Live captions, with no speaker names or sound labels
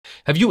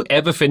Have you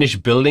ever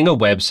finished building a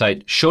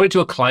website, showed it to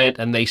a client,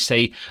 and they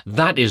say,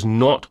 that is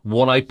not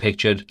what I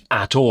pictured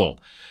at all?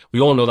 We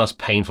all know that's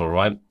painful,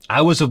 right?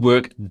 Hours of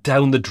work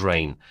down the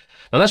drain.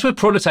 Now that's where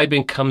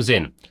prototyping comes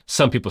in.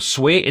 Some people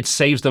swear it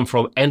saves them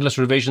from endless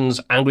revisions,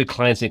 angry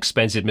clients, and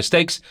expensive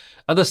mistakes.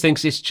 Others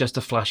think it's just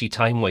a flashy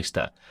time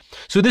waster.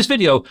 So in this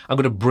video, I'm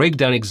going to break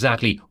down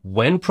exactly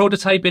when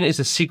prototyping is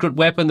a secret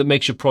weapon that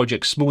makes your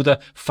project smoother,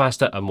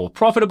 faster, and more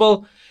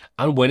profitable,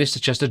 and when it's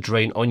just a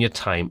drain on your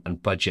time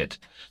and budget.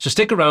 So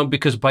stick around,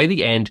 because by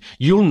the end,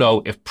 you'll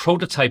know if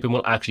prototyping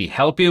will actually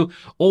help you,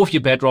 or if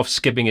you're better off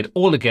skipping it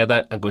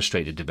altogether and going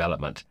straight to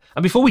development.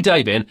 And before we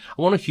dive in,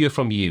 I want to hear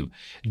from you.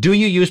 Do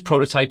you use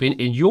prototyping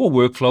in your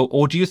workflow,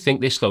 or do you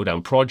think they slow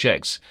down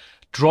projects?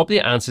 Drop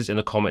the answers in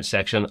the comment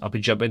section. I'll be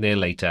jumping there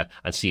later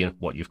and seeing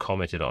what you've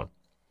commented on.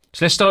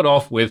 So let's start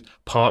off with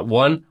part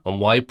one on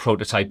why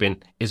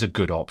prototyping is a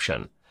good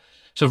option.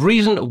 So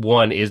reason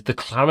one is the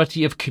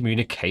clarity of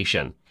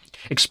communication.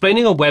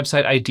 Explaining a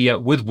website idea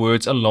with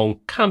words alone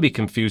can be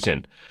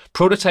confusing.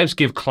 Prototypes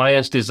give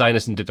clients,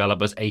 designers, and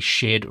developers a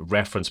shared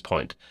reference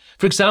point.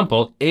 For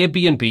example,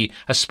 Airbnb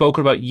has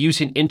spoken about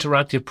using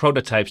interactive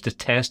prototypes to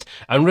test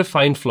and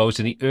refine flows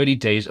in the early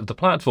days of the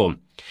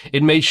platform.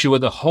 It made sure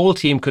the whole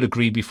team could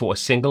agree before a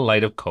single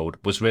line of code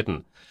was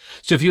written.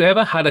 So if you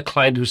ever had a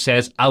client who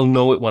says, I'll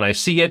know it when I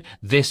see it,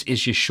 this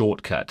is your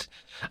shortcut.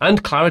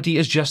 And clarity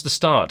is just the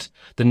start.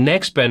 The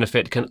next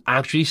benefit can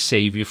actually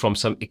save you from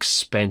some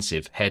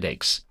expensive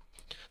headaches.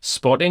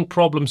 Spotting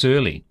problems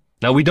early.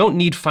 Now, we don't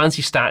need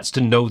fancy stats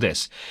to know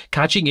this.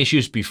 Catching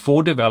issues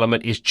before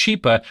development is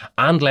cheaper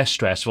and less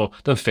stressful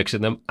than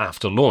fixing them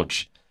after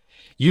launch.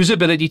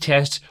 Usability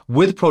tests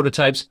with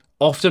prototypes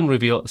often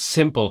reveal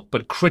simple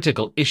but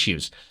critical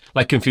issues,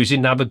 like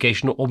confusing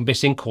navigation or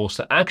missing calls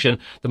to action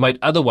that might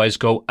otherwise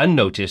go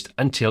unnoticed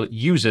until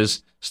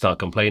users start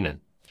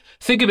complaining.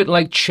 Think of it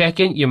like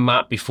checking your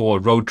map before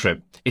a road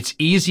trip. It's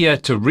easier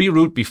to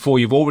reroute before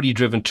you've already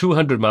driven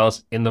 200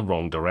 miles in the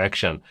wrong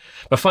direction.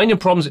 But finding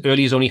problems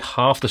early is only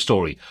half the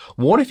story.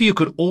 What if you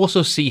could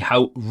also see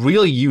how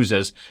real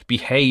users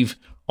behave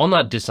on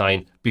that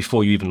design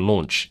before you even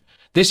launch?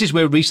 This is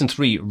where Reason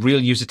 3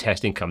 real user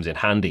testing comes in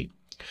handy.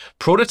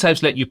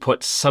 Prototypes let you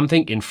put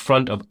something in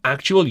front of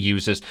actual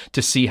users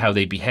to see how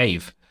they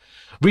behave.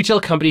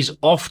 Retail companies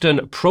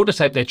often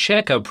prototype their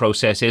checkout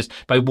processes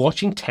by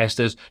watching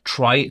testers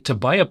try to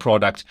buy a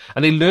product,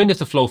 and they learn if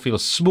the flow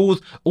feels smooth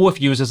or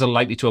if users are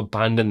likely to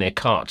abandon their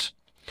cart.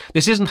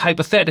 This isn't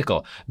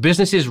hypothetical.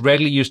 Businesses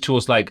regularly use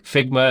tools like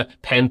Figma,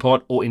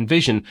 Penpot, or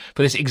InVision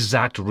for this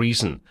exact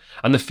reason,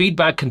 and the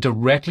feedback can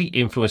directly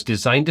influence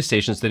design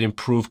decisions that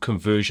improve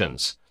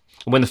conversions.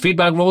 When the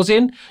feedback rolls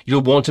in,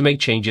 you'll want to make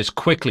changes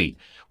quickly,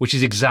 which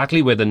is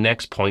exactly where the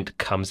next point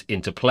comes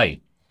into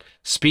play.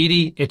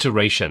 Speedy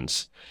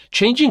iterations.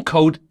 Changing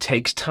code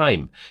takes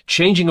time.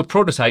 Changing a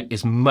prototype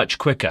is much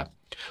quicker.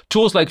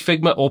 Tools like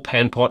Figma or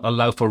Penpot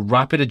allow for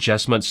rapid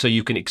adjustments so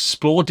you can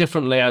explore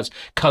different layouts,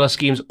 color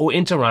schemes, or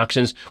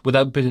interactions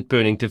without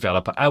burning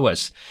developer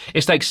hours.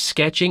 It's like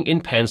sketching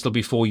in pencil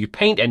before you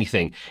paint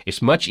anything.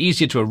 It's much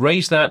easier to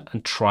erase that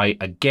and try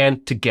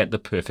again to get the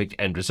perfect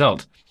end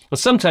result. And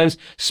sometimes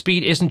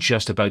speed isn't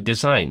just about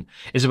design.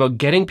 It's about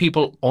getting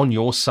people on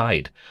your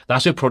side.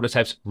 That's where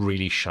prototypes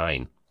really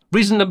shine.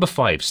 Reason number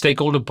 5,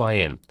 stakeholder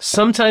buy-in.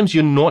 Sometimes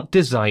you're not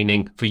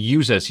designing for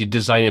users, you're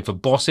designing for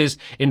bosses,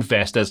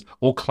 investors,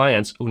 or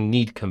clients who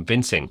need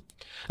convincing.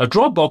 Now,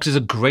 Dropbox is a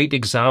great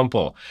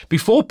example.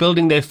 Before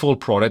building their full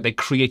product, they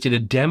created a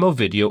demo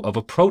video of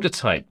a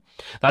prototype.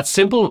 That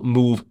simple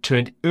move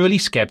turned early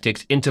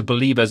skeptics into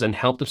believers and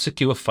helped them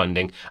secure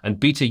funding and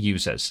beta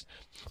users.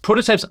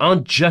 Prototypes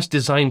aren't just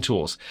design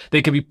tools.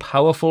 They can be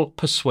powerful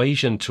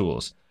persuasion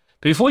tools.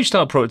 But before you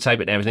start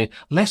prototyping everything,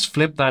 let's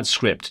flip that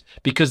script,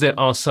 because there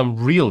are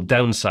some real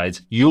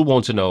downsides you'll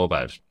want to know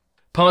about.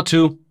 Part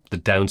 2, the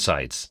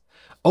downsides.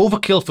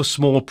 Overkill for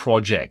small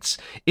projects.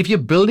 If you're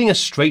building a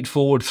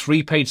straightforward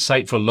 3-page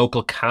site for a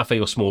local cafe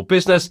or small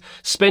business,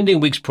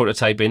 spending weeks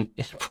prototyping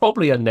is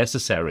probably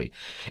unnecessary.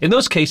 In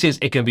those cases,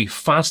 it can be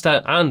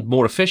faster and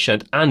more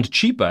efficient and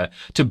cheaper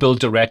to build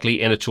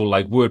directly in a tool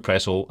like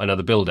WordPress or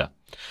another builder.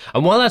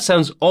 And while that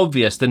sounds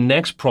obvious, the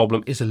next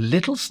problem is a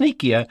little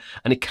sneakier,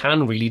 and it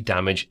can really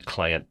damage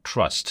client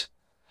trust.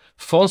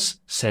 False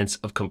sense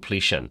of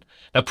completion.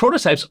 Now,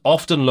 prototypes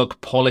often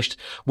look polished,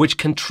 which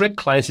can trick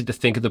clients into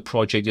thinking the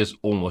project is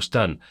almost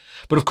done.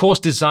 But of course,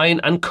 design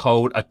and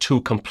code are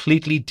two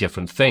completely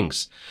different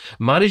things.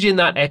 Managing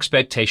that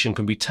expectation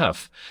can be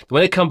tough.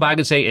 When they come back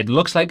and say, it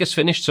looks like it's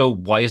finished, so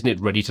why isn't it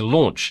ready to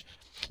launch?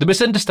 The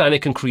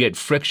misunderstanding can create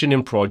friction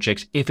in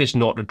projects if it's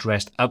not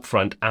addressed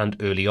upfront and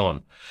early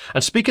on.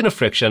 And speaking of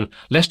friction,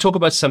 let's talk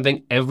about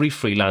something every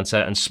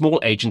freelancer and small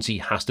agency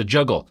has to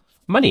juggle: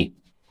 money.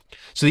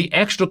 So the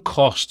extra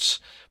costs.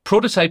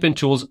 Prototyping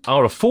tools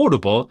are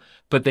affordable,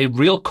 but their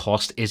real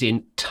cost is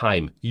in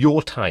time,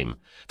 your time.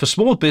 For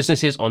small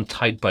businesses on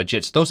tight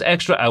budgets, those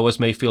extra hours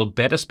may feel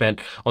better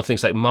spent on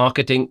things like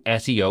marketing,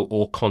 SEO,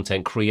 or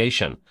content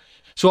creation.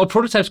 So while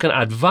prototypes can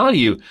add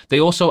value, they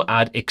also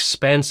add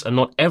expense, and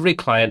not every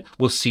client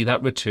will see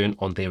that return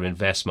on their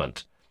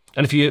investment.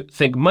 And if you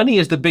think money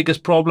is the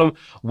biggest problem,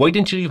 wait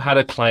until you've had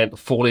a client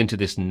fall into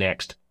this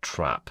next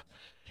trap.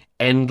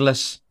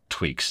 Endless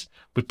tweaks.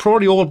 We've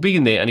probably all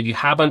been there, and if you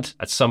haven't,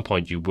 at some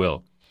point you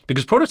will.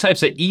 Because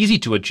prototypes are easy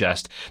to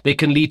adjust, they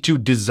can lead to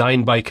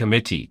design by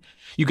committee.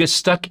 You get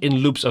stuck in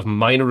loops of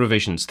minor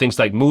revisions, things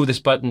like move this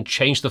button,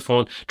 change the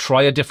font,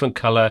 try a different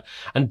color,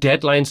 and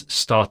deadlines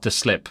start to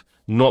slip.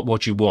 Not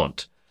what you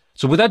want.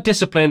 So without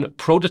discipline,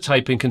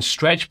 prototyping can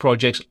stretch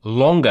projects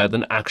longer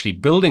than actually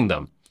building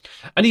them.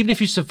 And even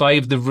if you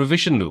survive the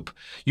revision loop,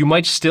 you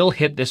might still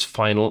hit this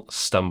final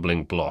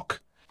stumbling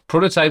block.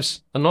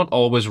 Prototypes are not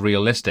always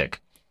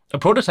realistic.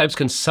 And prototypes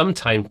can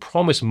sometimes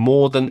promise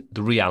more than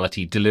the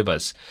reality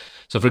delivers.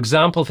 So for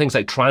example, things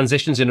like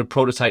transitions in a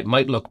prototype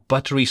might look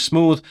buttery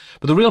smooth,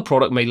 but the real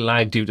product may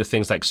lag due to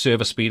things like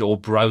server speed or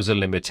browser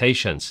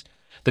limitations.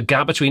 The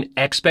gap between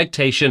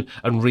expectation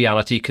and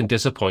reality can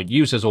disappoint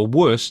users, or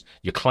worse,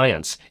 your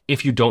clients,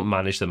 if you don't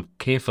manage them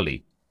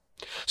carefully.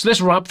 So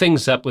let's wrap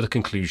things up with a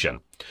conclusion.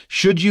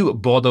 Should you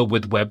bother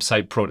with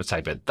website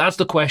prototyping? That's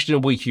the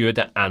question we're here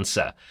to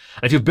answer.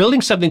 And if you're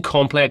building something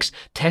complex,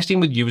 testing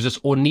with users,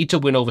 or need to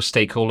win over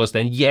stakeholders,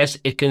 then yes,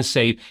 it can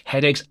save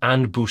headaches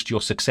and boost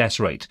your success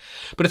rate.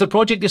 But if the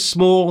project is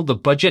small, the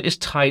budget is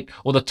tight,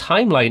 or the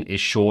timeline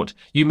is short,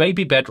 you may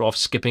be better off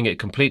skipping it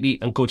completely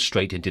and go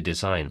straight into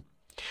design.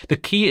 The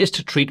key is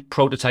to treat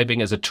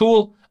prototyping as a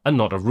tool and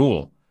not a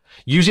rule.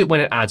 Use it when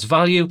it adds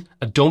value,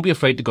 and don't be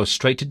afraid to go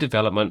straight to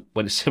development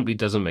when it simply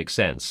doesn't make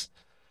sense.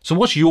 So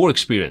what's your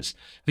experience?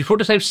 Have your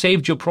prototypes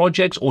saved your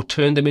projects or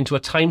turned them into a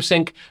time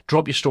sink?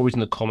 Drop your stories in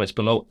the comments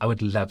below. I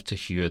would love to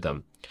hear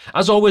them.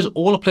 As always,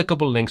 all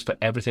applicable links for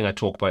everything I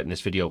talk about in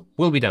this video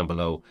will be down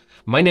below.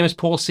 My name is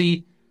Paul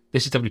C.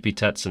 This is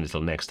WPTuts, and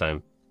until next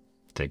time,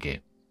 take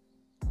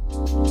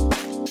care.